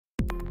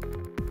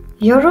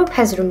Europe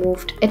has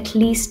removed at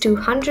least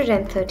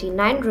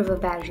 239 river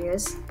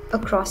barriers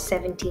across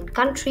 17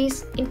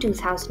 countries in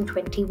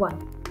 2021.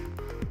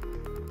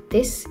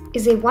 This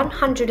is a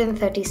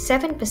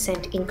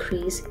 137%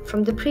 increase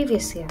from the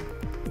previous year.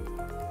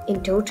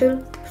 In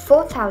total,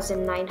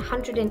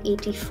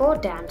 4,984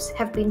 dams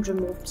have been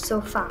removed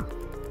so far.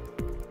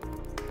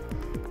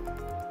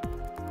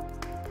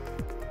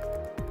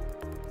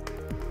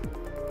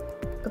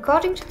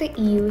 According to the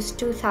EU's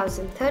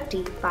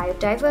 2030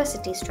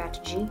 Biodiversity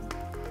Strategy,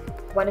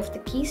 one of the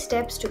key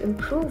steps to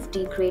improve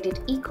degraded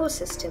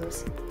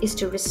ecosystems is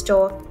to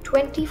restore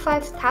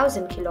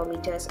 25,000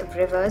 kilometers of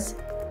rivers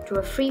to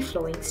a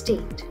free-flowing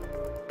state.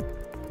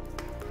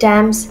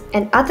 Dams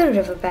and other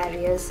river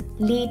barriers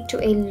lead to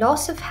a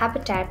loss of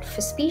habitat for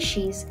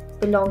species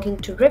belonging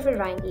to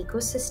riverine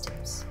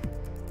ecosystems.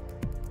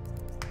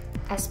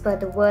 As per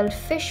the World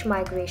Fish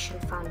Migration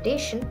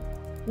Foundation,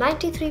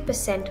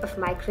 93% of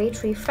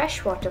migratory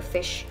freshwater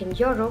fish in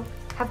Europe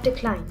have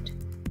declined.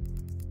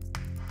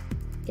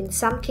 In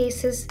some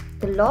cases,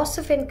 the loss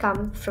of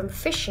income from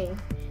fishing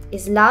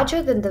is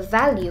larger than the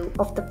value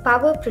of the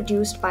power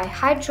produced by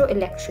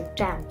hydroelectric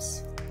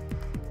dams.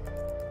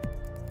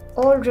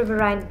 All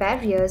riverine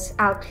barriers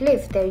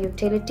outlive their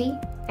utility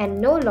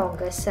and no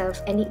longer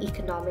serve any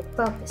economic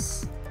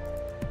purpose.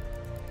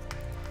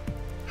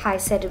 High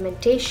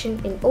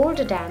sedimentation in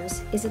older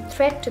dams is a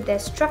threat to their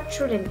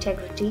structural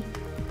integrity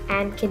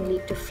and can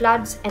lead to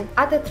floods and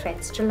other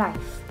threats to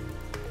life.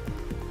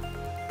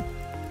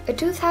 A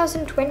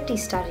 2020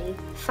 study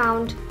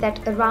found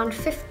that around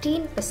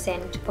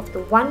 15% of the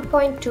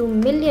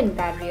 1.2 million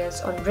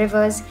barriers on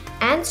rivers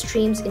and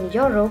streams in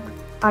Europe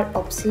are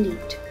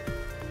obsolete.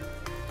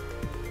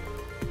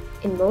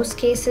 In most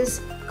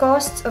cases,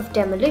 costs of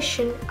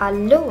demolition are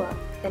lower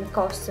than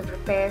costs of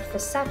repair for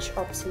such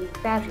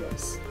obsolete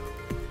barriers.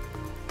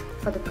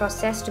 For the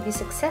process to be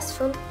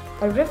successful,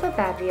 a river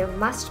barrier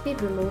must be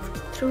removed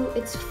through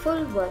its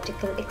full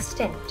vertical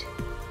extent.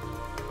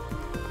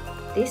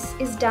 This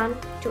is done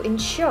to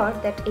ensure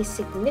that a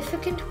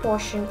significant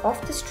portion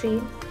of the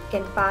stream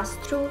can pass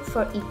through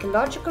for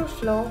ecological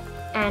flow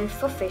and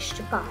for fish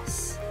to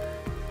pass.